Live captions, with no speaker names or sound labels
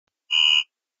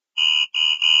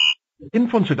Een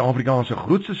van Suid-Afrika se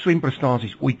grootste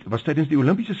swemprestasies ooit was tydens die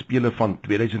Olimpiese Spele van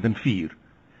 2004.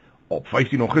 Op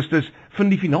 15 Augustus vind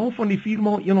die finaal van die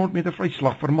 4x100 meter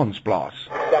vryslag vir mans plaas.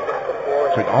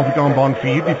 Suid-Afrika in baan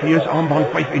 4, die VS in baan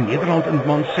 5 en Nederland in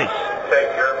baan 6.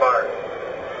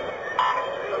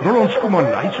 Roland Skuman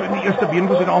hy swem die eerste been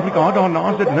van Suid-Afrika,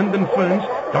 daarna is dit Lyndon Ferns,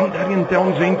 dan Darren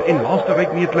Townsend en laaste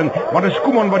Ryk Neethling, maar dis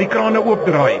Skuman wat die krane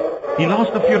oopdraai. Die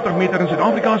laaste 40 meter in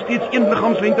Suid-Afrika steeds 1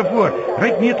 liggaamslengte voor.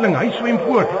 Ryk Neethling, hy swem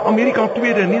voor. Amerika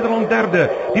tweede, Nederland derde.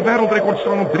 Die wêreldrekord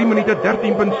staan op 3 minute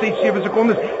 13.67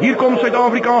 sekondes. Hier kom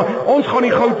Suid-Afrika. Ons gaan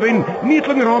die goud wen.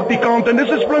 Neethling raak die kant en dis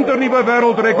 'n splinternuwe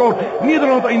wêreldrekord.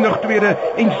 Nederland eindig tweede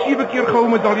en 7 keer goue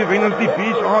medalje wenners die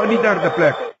VSA in die derde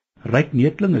plek. Ryk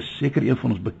Neethling is seker een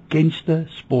van ons bekendste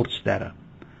sportsterre.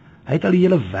 Hy het al die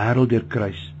hele wêreld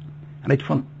deurkruis en hy het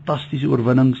fantastiese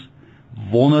oorwinnings,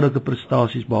 wonderlike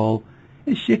prestasies behaal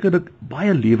en sekerlik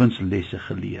baie lewenslesse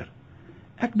geleer.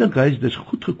 Ek dink hy is dus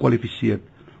goed gekwalifiseer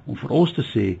om vir ons te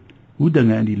sê hoe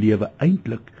dinge in die lewe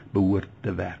eintlik behoort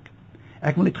te werk.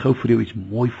 Ek wil net gou vir jou iets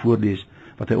mooi voorlees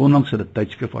wat hy onlangs in 'n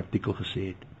tydskrifartikel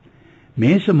gesê het.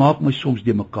 Mense maak my soms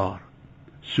de mekaar.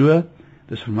 So,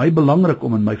 dis vir my belangrik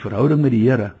om in my verhouding met die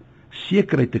Here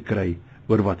sekerheid te kry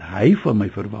oor wat hy van my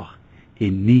verwag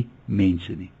en nie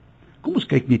mense nie. Kom ons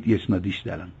kyk net eers na die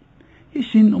stelling. Jy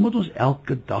sien, omdat ons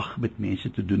elke dag met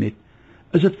mense te doen het,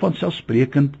 is dit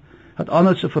vanselfsprekend dat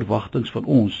ander se verwagtinge van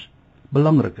ons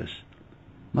belangrik is.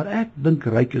 Maar ek dink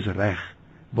Ryk is reg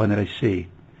wanneer hy sê,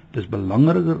 dit is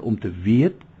belangriker om te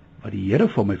weet wat die Here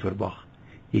van my verwag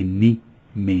en nie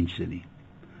mense nie.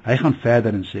 Hy gaan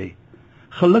verder en sê,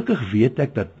 gelukkig weet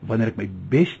ek dat wanneer ek my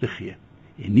beste gee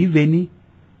en nie wen nie,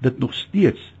 dit nog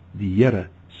steeds die Here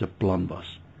se plan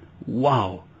was.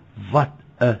 Wow, wat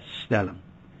 'n stelling.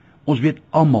 Ons weet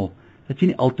almal dat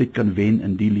jy nie altyd kan wen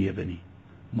in die lewe nie.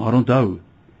 Maar onthou,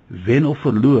 wen of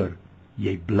verloor,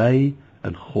 jy bly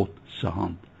in God se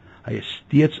hand. Hy is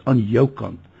steeds aan jou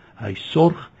kant. Hy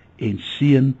sorg en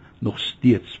seën nog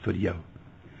steeds vir jou.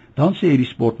 Dan sê hierdie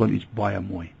sportman iets baie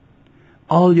mooi.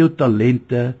 Al jou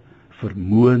talente,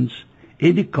 vermoëns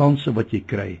en die kansse wat jy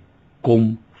kry,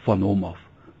 kom van hom af.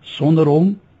 Sonder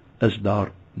hom is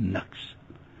daar niks.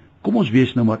 Kom ons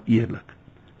wees nou maar eerlik.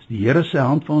 As die Here sy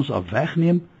hand van ons af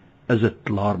wegneem, is dit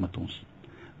klaar met ons.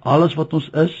 Alles wat ons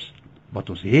is, wat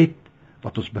ons het,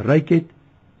 wat ons bereik het,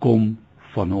 kom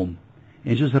van hom.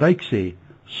 En soos Ryk sê,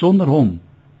 sonder hom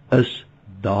is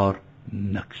daar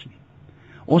niks nie.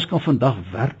 Ons kan vandag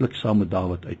werklik saam met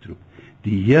Dawid uitroep,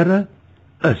 die Here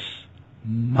is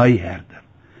my herder.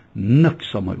 Niks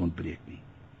sal my ontbreek nie.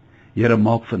 Here,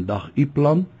 maak vandag u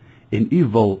plan en u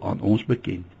wil aan ons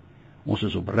bekend. Ons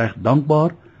is opreg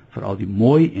dankbaar vir al die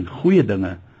mooi en goeie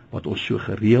dinge wat ons so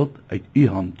gereeld uit u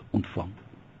hand ontvang.